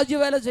ദൈവരാജ്യ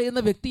വേല ചെയ്യുന്ന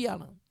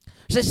വ്യക്തിയാണ്.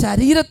 പക്ഷെ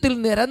ശരീരത്തിൽ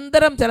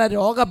നിരന്തരം ചില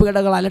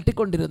രോഗപീഠകൾ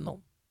അലട്ടിക്കൊണ്ടിരുന്നു.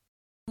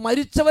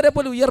 മരിച്ചവരെ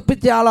പോലും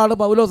ഉയർപ്പിച്ച ആളാണ്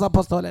പൗലോസ്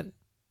അപ്പോസ്തലൻ.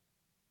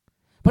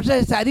 പക്ഷേ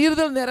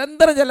ശരീരത്തിൽ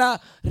നിരന്തരം ചില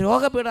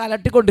രോഗപീഠ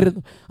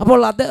അലട്ടിക്കൊണ്ടിരുന്നു. അപ്പോൾ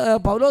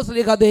പൗലോസ്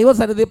ശ്ലീഹ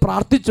ദൈവസന്നിധി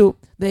പ്രാർത്ഥിച്ചു,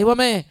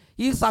 ദൈവമേ,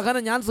 ഈ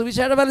സഹനം, ഞാൻ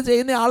സുവിശേഷ വേല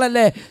ചെയ്യുന്ന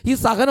ആളല്ലേ, ഈ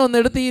സഹനം ഒന്ന്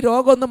എടുത്ത് ഈ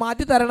രോഗം ഒന്ന്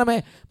മാറ്റി തരണമേ.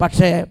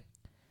 പക്ഷേ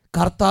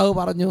കർത്താവ്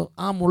പറഞ്ഞു,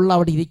 ആ മുള്ള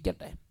അവിടെ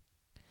ഇരിക്കട്ടെ,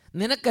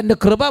 നിനക്കെൻ്റെ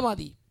കൃപ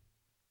മതി.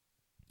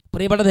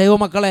 പ്രിയപ്പെട്ട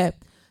ദൈവമക്കളെ,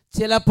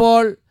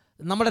 ചിലപ്പോൾ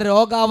നമ്മുടെ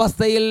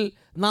രോഗാവസ്ഥയിൽ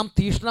നാം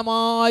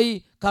തീക്ഷ്ണമായി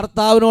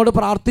കർത്താവിനോട്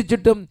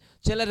പ്രാർത്ഥിച്ചിട്ടും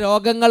ചില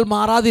രോഗങ്ങൾ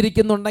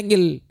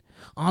മാറാതിരിക്കുന്നുണ്ടെങ്കിൽ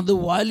അത്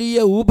വലിയ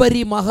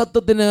ഉപരി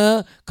മഹത്വത്തിന്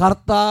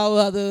കർത്താവ്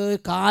അത്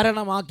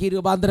കാരണമാക്കി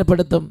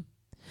രൂപാന്തരപ്പെടുത്തും.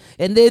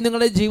 എൻ്റെയും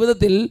നിങ്ങളുടെ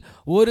ജീവിതത്തിൽ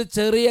ഒരു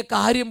ചെറിയ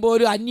കാര്യം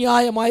പോലും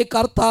അന്യായമായി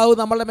കർത്താവ്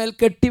നമ്മളുടെ മേൽ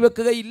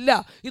കെട്ടിവെക്കുകയില്ല,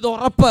 ഇത്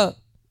ഉറപ്പ്.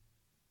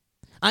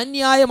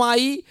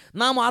 അന്യായമായി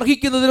നാം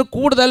അർഹിക്കുന്നതിൽ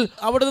കൂടുതൽ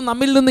അവിടുന്ന്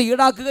നമ്മിൽ നിന്ന്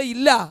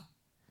ഈടാക്കുകയില്ല.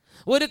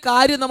 ഒരു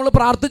കാര്യം നമ്മൾ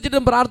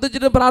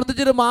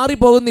പ്രാർത്ഥിച്ചിട്ടും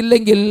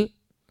മാറിപ്പോകുന്നില്ലെങ്കിൽ,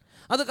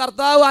 അത്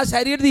കർത്താവ് ആ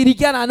ശരീരത്തിൽ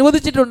ഇരിക്കാൻ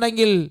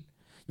അനുവദിച്ചിട്ടുണ്ടെങ്കിൽ,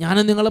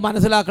 ഞാനും നിങ്ങൾ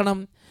മനസ്സിലാക്കണം,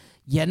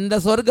 എൻ്റെ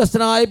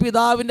സ്വർഗസ്ഥനായ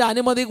പിതാവിൻ്റെ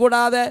അനുമതി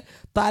കൂടാതെ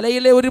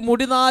തലയിലെ ഒരു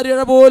മുടിനാരിഴ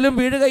പോലും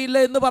വീഴുകയില്ല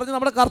എന്ന് പറഞ്ഞ്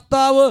നമ്മുടെ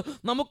കർത്താവ്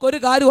നമുക്കൊരു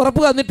കാര്യം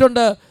ഉറപ്പ്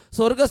തന്നിട്ടുണ്ട്.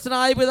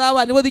 സ്വർഗസ്ഥനായ പിതാവ്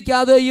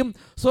അനുവദിക്കാതെയും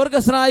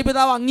സ്വർഗസ്ഥനായ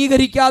പിതാവ്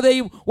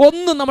അംഗീകരിക്കാതെയും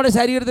ഒന്നും നമ്മുടെ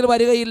ശരീരത്തിൽ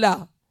വരികയില്ല.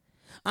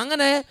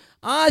 അങ്ങനെ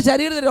ആ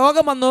ശരീരത്തിൽ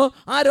രോഗം വന്നു,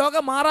 ആ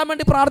രോഗം മാറാൻ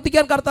വേണ്ടി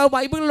പ്രാർത്ഥിക്കാൻ കർത്താവ്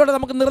ബൈബിളിലൂടെ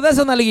നമുക്ക്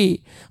നിർദ്ദേശം നൽകി.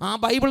 ആ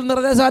ബൈബിൾ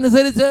നിർദ്ദേശം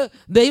അനുസരിച്ച്,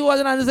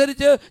 ദൈവവചനം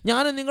അനുസരിച്ച്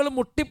ഞാനും നിങ്ങളും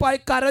മുട്ടിപ്പായി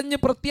കരഞ്ഞ്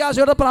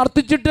പ്രത്യാശയോടെ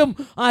പ്രാർത്ഥിച്ചിട്ടും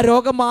ആ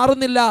രോഗം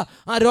മാറുന്നില്ല,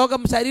 ആ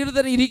രോഗം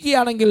ശരീരത്തിന്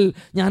ഇരിക്കുകയാണെങ്കിൽ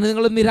ഞാനും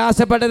നിങ്ങളും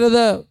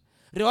നിരാശപ്പെടരുത്,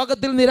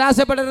 രോഗത്തിൽ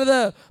നിരാശപ്പെടരുത്.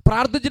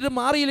 പ്രാർത്ഥിച്ചിട്ട്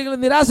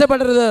മാറിയില്ലെങ്കിൽ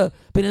നിരാശപ്പെടരുത്.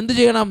 പിന്നെ എന്ത്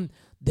ചെയ്യണം?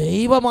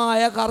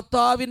 ദൈവമായ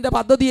കർത്താവിൻ്റെ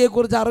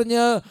പദ്ധതിയെക്കുറിച്ച്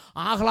അറിഞ്ഞ്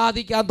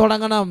ആഹ്ലാദിക്കാൻ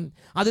തുടങ്ങണം,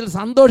 അതിൽ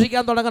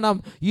സന്തോഷിക്കാൻ തുടങ്ങണം.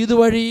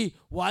 ഇതുവഴി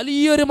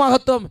വലിയൊരു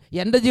മഹത്വം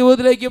എൻ്റെ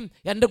ജീവിതത്തിലേക്കും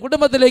എൻ്റെ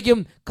കുടുംബത്തിലേക്കും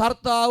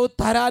കർത്താവ്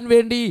തരാൻ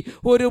വേണ്ടി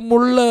ഒരു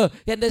മുള്ള്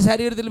എൻ്റെ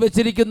ശരീരത്തിൽ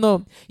വെച്ചിരിക്കുന്നു.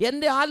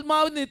 എൻ്റെ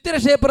ആത്മാവിന്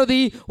നിത്യരക്ഷയെ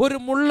പ്രതി ഒരു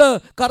മുള്ള്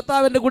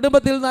കർത്താവ് എൻ്റെ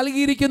കുടുംബത്തിൽ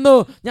നൽകിയിരിക്കുന്നു.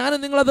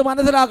 ഞാനും നിങ്ങളത്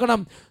മനസ്സിലാക്കണം.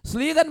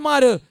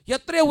 സ്ത്രീകന്മാർ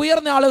എത്രയോ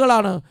ഉയർന്ന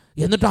ആളുകളാണ്.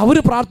 എന്നിട്ട് അവർ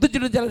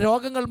പ്രാർത്ഥിച്ചിട്ടും ചില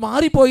രോഗങ്ങൾ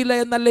മാറിപ്പോയില്ല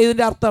എന്നല്ലേ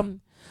ഇതിൻ്റെ അർത്ഥം?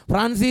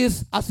 ഫ്രാൻസിസ്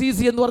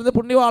അസീസി എന്ന് പറയുന്ന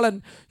പുണ്യവാളൻ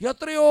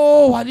എത്രയോ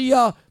വലിയ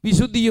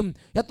വിശുദ്ധിയും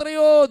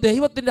എത്രയോ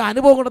ദൈവത്തിൻ്റെ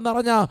അനുഭവങ്ങളും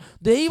നിറഞ്ഞ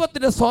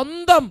ദൈവത്തിൻ്റെ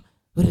സ്വന്തം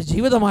ഒരു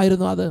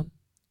ജീവിതമായിരുന്നു അത്.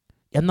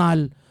 എന്നാൽ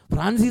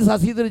ഫ്രാൻസിസ്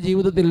അസീസിയുടെ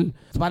ജീവിതത്തിൽ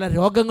പല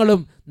രോഗങ്ങളും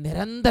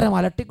നിരന്തരം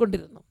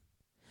അലട്ടിക്കൊണ്ടിരുന്നു.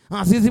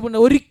 അസീസി പുണ്യ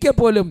ഒരിക്കൽ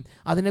പോലും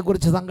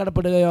അതിനെക്കുറിച്ച്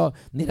സങ്കടപ്പെടുകയോ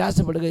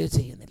നിരാശപ്പെടുകയോ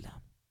ചെയ്യുന്നില്ല.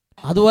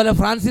 അതുപോലെ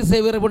ഫ്രാൻസിസ്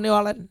സേവിയർ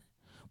പുണ്യവാളൻ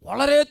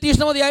വളരെ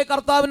തീക്ഷ്ണമതിയായ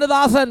കർത്താവിൻ്റെ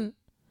ദാസൻ.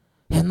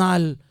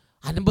 എന്നാൽ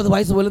 50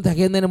 വയസ്സ് പോലും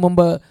തികയുന്നതിന്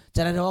മുമ്പ്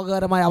ചില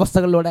രോഗകരമായ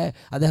അവസ്ഥകളിലൂടെ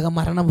അദ്ദേഹം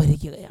മരണം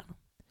വരിക്കുകയാണ്.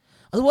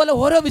 അതുപോലെ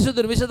ഓരോ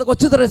വിശുദ്ധരും, വിശുദ്ധ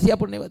കൊച്ചു ത്രേസ്യ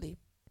പുണ്യവതി,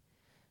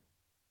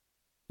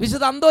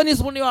 വിശുദ്ധ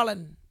അന്തോനീസ് പുണ്യവാളൻ,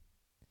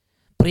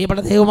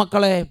 പ്രിയപ്പെട്ട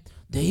ദൈവമക്കളെ,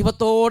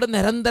 ദൈവത്തോട്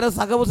നിരന്തരം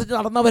സഹവസിച്ച്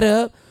നടന്നവർ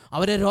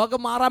അവരെ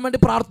രോഗം മാറാൻ വേണ്ടി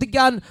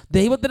പ്രാർത്ഥിക്കാൻ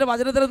ദൈവത്തിൻ്റെ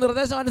വചനത്തിൻ്റെ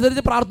നിർദ്ദേശം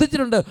അനുസരിച്ച്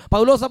പ്രാർത്ഥിച്ചിട്ടുണ്ട്.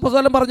 പൗലോസ്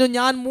അപ്പോസ്തലൻ പറഞ്ഞു,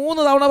 ഞാൻ 3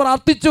 തവണ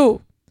പ്രാർത്ഥിച്ചു.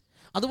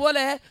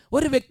 അതുപോലെ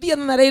ഒരു വ്യക്തി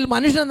എന്ന നിലയിൽ,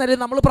 മനുഷ്യൻ എന്ന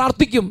നിലയിൽ നമ്മൾ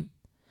പ്രാർത്ഥിക്കും.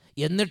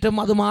 എന്നിട്ടും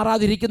അത്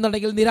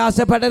മാറാതിരിക്കുന്നുണ്ടെങ്കിൽ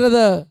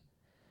നിരാശപ്പെടരുത്.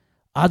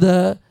 അത്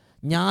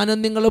ഞാനും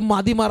നിങ്ങളും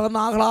മതിമറന്ന്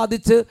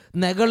ആഹ്ലാദിച്ച്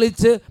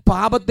നെകളിച്ച്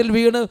പാപത്തിൽ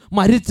വീണ്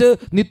മരിച്ച്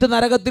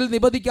നിത്യനരകത്തിൽ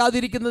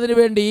നിബന്ധിക്കാതിരിക്കുന്നതിന്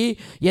വേണ്ടി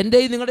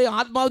എൻ്റെയും നിങ്ങളുടെയും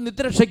ആത്മാവ്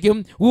നിത്യരക്ഷയ്ക്കും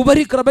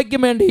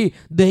ഉപരികൃപയ്ക്കും വേണ്ടി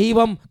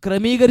ദൈവം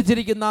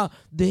ക്രമീകരിച്ചിരിക്കുന്ന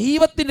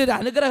ദൈവത്തിൻ്റെ ഒരു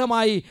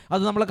അനുഗ്രഹമായി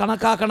അത് നമ്മൾ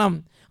കണക്കാക്കണം.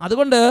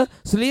 അതുകൊണ്ട്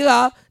ശ്ലീഹ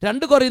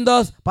 2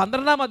 കൊരിന്തോസ്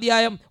 12-ാം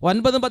അധ്യായം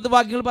 9-10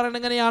 വാക്യങ്ങൾ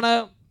പറയുന്നത് എങ്ങനെയാണ്?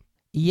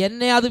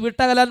 എന്നെ അത്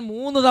വിട്ടകലാൻ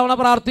 3 തവണ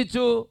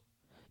പ്രാർത്ഥിച്ചു.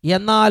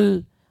 എന്നാൽ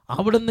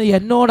അവിടുന്ന്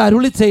എന്നോട്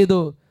അരുളി ചെയ്തു,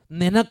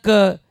 നിനക്ക്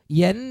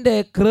എൻ്റെ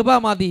കൃപ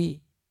മതി.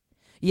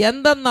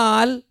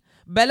 എന്തെന്നാൽ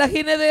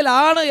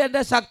ബലഹീനതയിലാണ്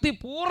എൻ്റെ ശക്തി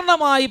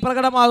പൂർണ്ണമായി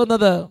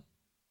പ്രകടമാകുന്നത്.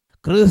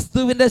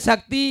 ക്രിസ്തുവിൻ്റെ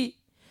ശക്തി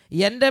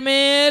എൻ്റെ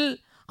മേൽ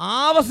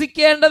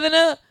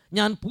ആവസിക്കേണ്ടതിന്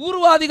ഞാൻ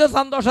പൂർവാധിക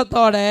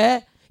സന്തോഷത്തോടെ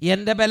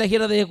എൻ്റെ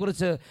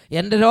ബലഹീനതയെക്കുറിച്ച്,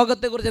 എൻ്റെ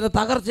രോഗത്തെക്കുറിച്ച്, എൻ്റെ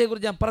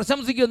തകർച്ചയെക്കുറിച്ച് ഞാൻ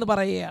പ്രശംസിക്കുമെന്ന്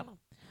പറയുകയാണ്.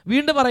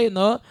 വീണ്ടും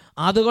പറയുന്നു,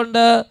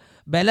 അതുകൊണ്ട്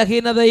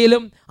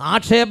ബലഹീനതയിലും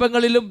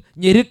ആക്ഷേപങ്ങളിലും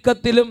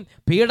ഞെരുക്കത്തിലും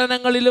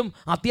പീഡനങ്ങളിലും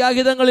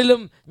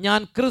അത്യാഹിതങ്ങളിലും ഞാൻ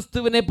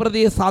ക്രിസ്തുവിനെ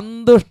പ്രതി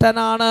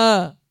സന്തുഷ്ടനാണ്.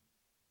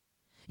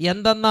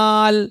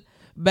 എന്തെന്നാൽ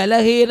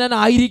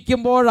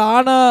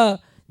ബലഹീനനായിരിക്കുമ്പോഴാണ്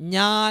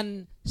ഞാൻ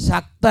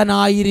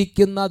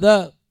ശക്തനായിരിക്കുന്നത്.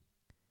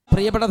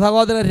 പ്രിയപ്പെട്ട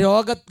സഹോദരൻ,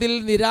 രോഗത്തിൽ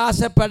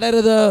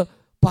നിരാശപ്പെടരുത്.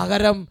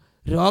 പകരം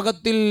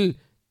രോഗത്തിൽ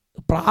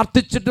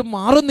പ്രാർത്ഥിച്ചിട്ടും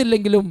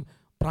മാറുന്നില്ലെങ്കിലും,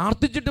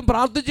 പ്രാർത്ഥിച്ചിട്ടും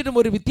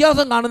ഒരു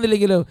വ്യത്യാസം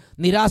കാണുന്നില്ലെങ്കിലും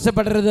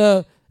നിരാശപ്പെടരുത്.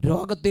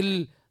 രോഗത്തിൽ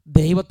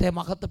ദൈവത്തെ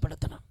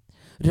മഹത്വപ്പെടുത്തണം.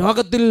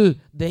 രോഗത്തിൽ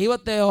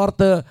ദൈവത്തെ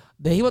ഓർത്ത്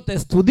ദൈവത്തെ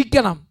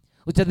സ്തുതിക്കണം.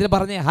 ഉച്ചത്തിൽ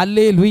പറഞ്ഞേ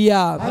ഹല്ലേലൂയ.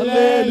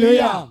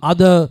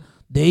 അത്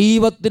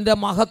ദൈവത്തിൻ്റെ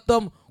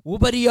മഹത്വം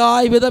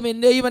ഉപരിയായ വിധം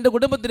എൻ്റെയും എൻ്റെ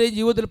കുടുംബത്തിൻ്റെയും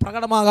ജീവിതത്തിൽ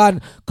പ്രകടമാകാൻ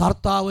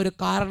കർത്താവ് ഒരു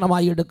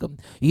കാരണമായി എടുക്കും.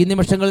 ഈ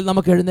നിമിഷങ്ങളിൽ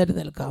നമുക്ക് എഴുന്നേറ്റ്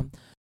നിൽക്കാം.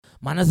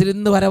 മനസ്സിൽ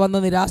ഇന്ന് വരെ വന്ന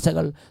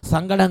നിരാശകൾ,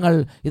 സങ്കടങ്ങൾ,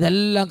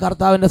 ഇതെല്ലാം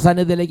കർത്താവിൻ്റെ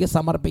സന്നിധിയിലേക്ക്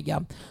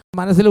സമർപ്പിക്കാം.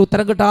 മനസ്സിൽ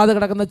ഉത്തരം കിട്ടാതെ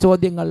കിടക്കുന്ന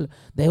ചോദ്യങ്ങൾ,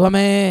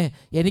 ദൈവമേ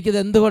എനിക്കിത്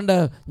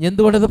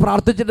എന്തുകൊണ്ടിത്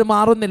പ്രാർത്ഥിച്ചിട്ട്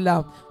മാറുന്നില്ല?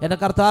 എൻ്റെ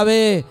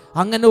കർത്താവേ,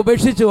 അങ്ങനെ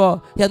ഉപേക്ഷിച്ചുവോ?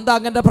 എന്താ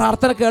അങ്ങൻ്റെ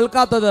പ്രാർത്ഥന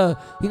കേൾക്കാത്തത്?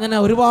 ഇങ്ങനെ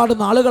ഒരുപാട്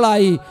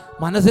നാളുകളായി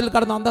മനസ്സിൽ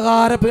കടന്ന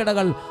അന്ധകാര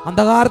പീഡകൾ,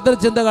 അന്ധകാരത്തിൻ്റെ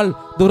ചിന്തകൾ,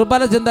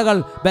 ദുർബല ചിന്തകൾ,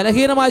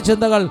 ബലഹീനമായ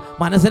ചിന്തകൾ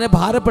മനസ്സിനെ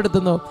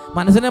ഭാരപ്പെടുത്തുന്നു,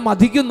 മനസ്സിനെ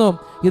മതിക്കുന്നു.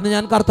 ഇന്ന്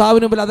ഞാൻ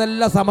കർത്താവിന് മുമ്പിൽ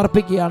അതെല്ലാം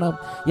സമർപ്പിക്കുകയാണ്.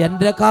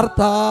 എൻ്റെ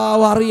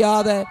കർത്താവ്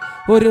അറിയാതെ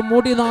ഒരു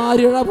മുടി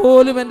നാരിഴ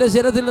പോലും എൻ്റെ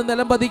ശിരസിൽ നിന്ന്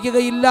നിലം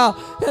പതിക്കുകയില്ല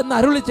എന്ന്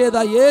അരുളി ചെയ്ത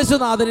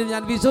യേശുനാഥനിൽ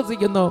ഞാൻ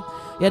വിശ്വസിക്കുന്നു.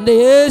 എൻ്റെ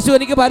യേശു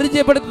എനിക്ക്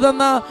പരിചയപ്പെടുത്തി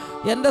തന്ന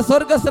എൻ്റെ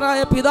സ്വർഗസ്ഥനായ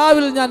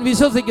പിതാവിൽ ഞാൻ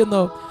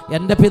വിശ്വസിക്കുന്നു.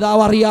 എൻ്റെ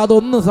പിതാവ് അറിയാതെ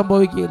ഒന്നും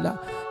സംഭവിക്കുകയില്ല.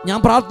 ഞാൻ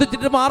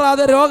പ്രാർത്ഥിച്ചിട്ട്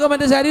മാറാതെ രോഗം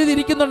എൻ്റെ ശരീരത്തിൽ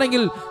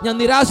ഇരിക്കുന്നുണ്ടെങ്കിൽ ഞാൻ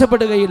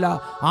നിരാശപ്പെടുകയില്ല,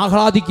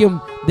 ആഹ്ലാദിക്കും.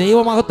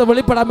 ദൈവമഹത്വം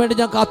വെളിപ്പെടാൻ വേണ്ടി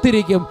ഞാൻ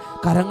കാത്തിരിക്കും.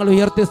 കരങ്ങൾ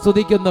ഉയർത്തി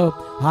സ്തുതിക്കുന്നു.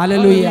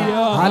 Hallelujah,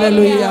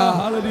 hallelujah.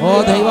 ഓ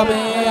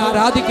ദൈവമേ,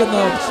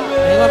 ആരാധിക്കുന്നു,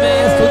 ദൈവമേ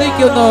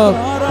സ്തുതിക്കുന്നു.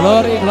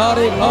 Glory,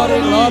 glory, glory,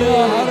 glory,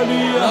 glory,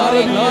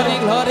 glory, glory, glory,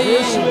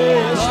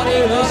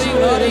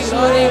 glory,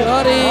 glory,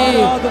 glory.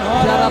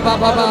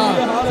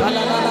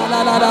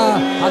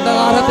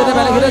 അന്ധകാരത്തിന്റെ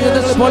ബലഹീന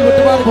ചിന്തകൾ ഇപ്പോൾ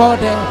വിട്ടുമാറി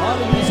പോകട്ടെ.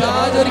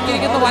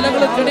 പിശാചൊരുക്കിയിരിക്കുന്ന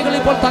വലകളും കെണികളും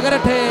ഇപ്പോൾ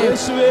തകരട്ടെ.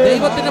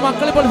 ദൈവത്തിന്റെ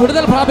മക്കൾ ഇപ്പോൾ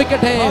വിടുതൽ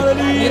പ്രാപിക്കട്ടെ.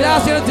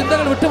 നിരാശയുടെ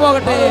ചിന്തകൾ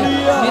വിട്ടുപോകട്ടെ.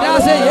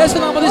 നിരാശയെ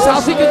യേശുനാമത്തിൽ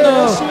ശാസിക്കുന്നു.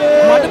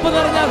 മടുപ്പ്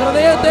നിറഞ്ഞ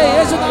ഹൃദയത്തെ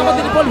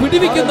യേശുനാമത്തിൽ ഇപ്പോൾ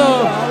വിടുവിക്കുന്നു.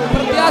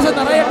 പ്രത്യാശ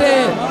നിറയട്ടെ,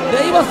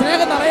 ദൈവ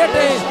സ്നേഹം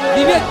നിറയട്ടെ,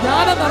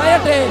 ദിവ്യജ്ഞാനം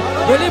നിറയട്ടെ,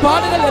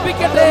 വെളിപാടുകൾ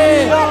ലഭിക്കട്ടെ,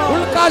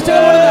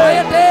 ഉൾക്കാഴ്ചകൾ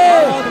നിറയട്ടെ.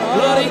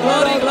 Glory,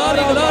 glory,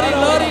 glory, glory,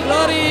 glory,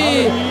 glory.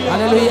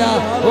 Hallelujah.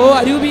 ഓ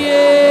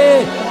അരൂപിയേ,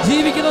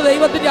 ജീവിക്കുന്ന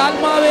ദൈവത്തിന്റെ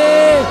ആത്മാവേ,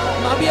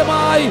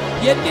 നവ്യമായി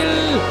എന്നിൽ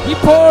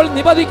ഇപ്പോൾ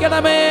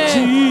നിബദിക്കണമേ.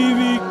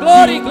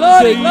 Glory,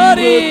 glory,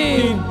 glory.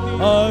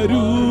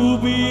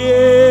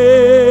 അരൂപിയേ,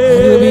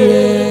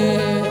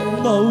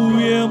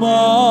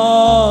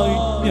 നവ്യമായി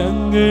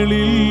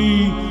ഞങ്ങളിൽ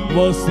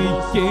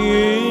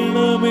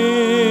വസിക്കണമേ.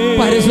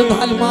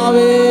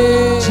 പരിശുദ്ധാത്മാവേ,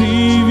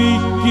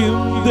 ജീവിക്കും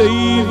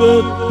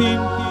ദൈവത്തിൻ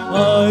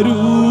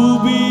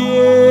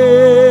അരൂപിയേ,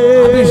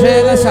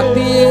 അഭിഷേക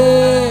ശക്തിയേ,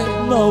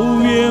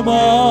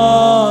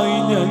 നവ്യമായി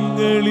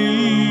ഞങ്ങളിൽ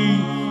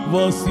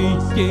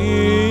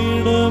വസിക്കണമേ.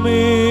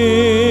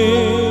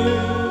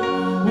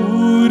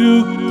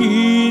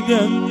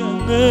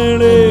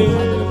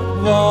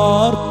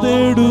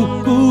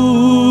 വാർത്തെടുക്കൂ.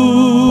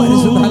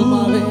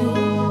 പരിശുദ്ധാത്മാവേ,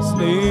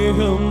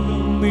 സ്നേഹം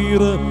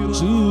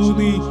നിറച്ചു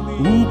നീ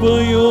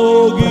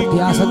ഉപയോഗിക്കൂ.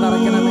 പ്രത്യാശ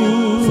നിറയ്ക്കണമേ,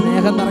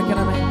 സ്നേഹം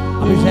നിറയ്ക്കണമേ,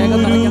 അഭിഷേകം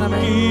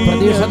നിറയ്ക്കണമേ,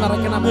 പ്രതീക്ഷ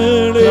നിറയ്ക്കണമേ,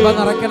 കൃപ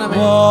നിറയ്ക്കണമേ,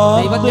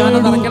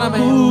 ദൈവജ്ഞാനം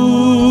നിറയ്ക്കണമേ.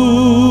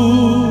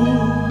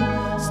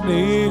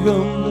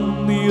 സ്നേഹം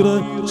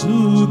നിറച്ചു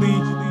നീ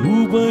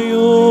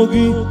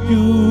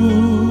ഉപയോഗിക്കൂ.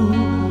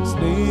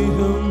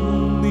 സ്നേഹം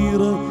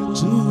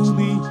നിറച്ചു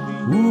നീ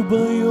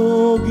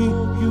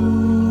ഉപയോഗിക്കൂ.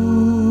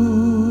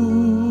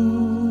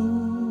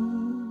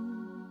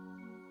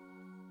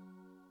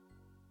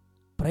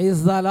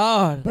 Praise the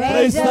Lord.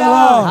 Praise the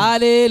Lord.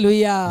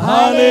 Hallelujah.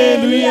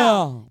 Hallelujah.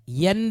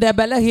 എൻ്റെ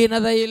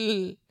ബലഹീനതയിൽ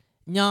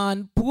ഞാൻ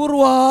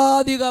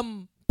പൂർവാധികം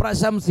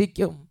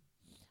പ്രശംസിക്കും.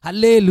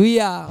 ഹല്ലേലൂയ.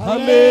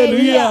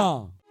 Hallelujah.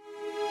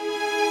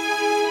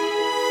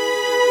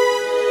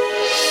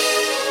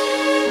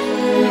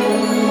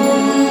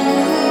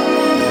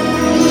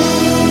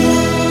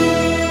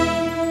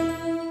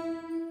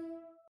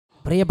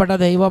 പ്രിയപ്പെട്ട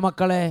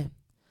ദൈവമക്കളെ,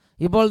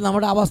 ഇപ്പോൾ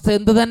നമ്മുടെ അവസ്ഥ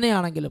എന്തു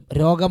തന്നെയാണെങ്കിലും,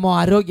 രോഗമോ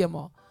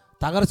ആരോഗ്യമോ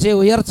തകർച്ചയോ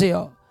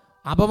ഉയർച്ചയോ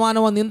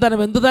അപമാനമോ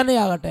നിന്ദനമോ എന്തു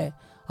തന്നെയാകട്ടെ,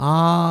 ആ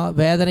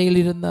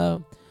വേദനയിലിരുന്ന്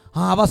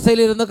ആ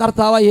അവസ്ഥയിലിരുന്ന്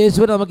കർത്താവ്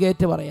യേശുവിനെ നമുക്ക്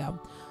ഏറ്റുപറയാം.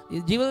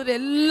 ജീവിതത്തിലെ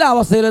എല്ലാ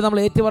അവസ്ഥയിലും നമ്മൾ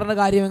ഏറ്റുപറയുന്ന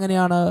കാര്യം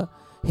എങ്ങനെയാണ്?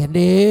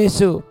 എൻ്റെ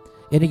യേശു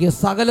എനിക്ക്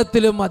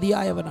സകലത്തിലും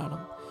മതിയായവനാണ്,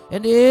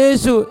 എൻ്റെ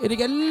യേശു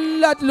എനിക്ക്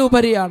എല്ലാറ്റിലും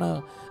ഉപരിയാണ്.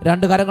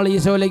 രണ്ട് കരങ്ങൾ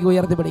ഈശോയിലേക്ക്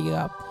ഉയർത്തിപ്പിടിക്കുക.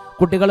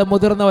 കുട്ടികളും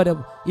മുതിർന്നവരും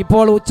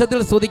ഇപ്പോൾ ഉച്ചത്തിൽ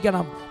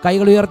സ്തുതിക്കണം.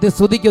 കൈകൾ ഉയർത്തി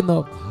സ്തുതിക്കുന്നു.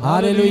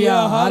 Hallelujah,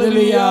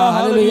 hallelujah,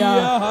 hallelujah.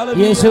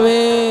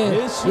 യേശുവേ,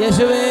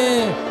 യേശുവേ,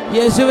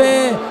 യേശുവേ.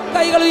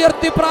 കൈകൾ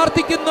ഉയർത്തി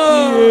പ്രാർത്ഥിക്കുന്നു.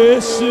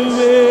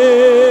 യേശുവേ,